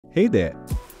Hey there!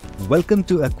 Welcome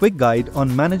to a quick guide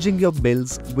on managing your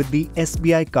bills with the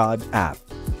SBI Card app.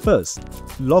 First,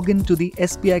 log in to the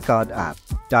SBI Card app.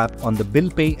 Tap on the Bill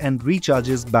Pay and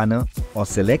Recharges banner or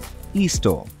select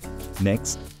eStore.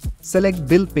 Next, select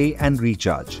Bill Pay and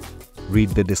Recharge.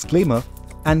 Read the disclaimer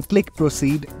and click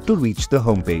Proceed to reach the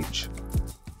homepage.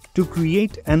 To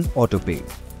create an autopay,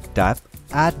 tap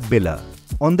Add Biller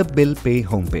on the Bill Pay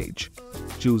homepage.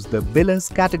 Choose the biller's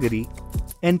category,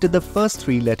 enter the first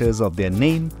three letters of their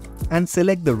name and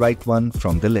select the right one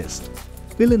from the list.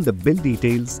 Fill in the bill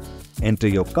details, enter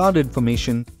your card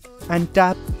information and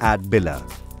tap Add Biller.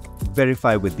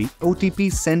 Verify with the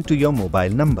OTP sent to your mobile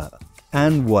number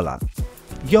and voila!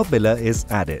 Your biller is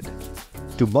added.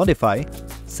 To modify,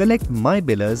 select My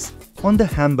Billers on the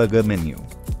hamburger menu.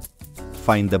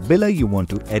 Find the biller you want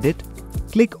to edit,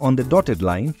 click on the dotted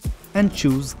line and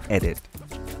choose Edit.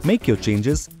 Make your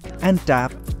changes and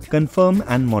tap Confirm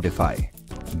and Modify.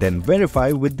 Then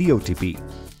verify with the OTP.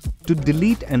 To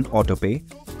delete an autopay,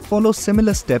 follow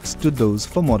similar steps to those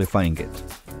for modifying it.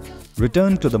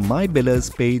 Return to the My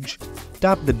Billers page,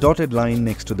 tap the dotted line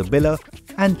next to the biller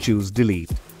and choose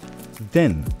Delete.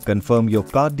 Then confirm your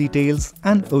card details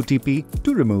and OTP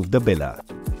to remove the biller.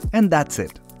 And that's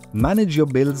it. Manage your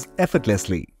bills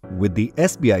effortlessly with the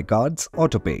SBI Card's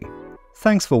Autopay.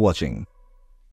 Thanks for watching.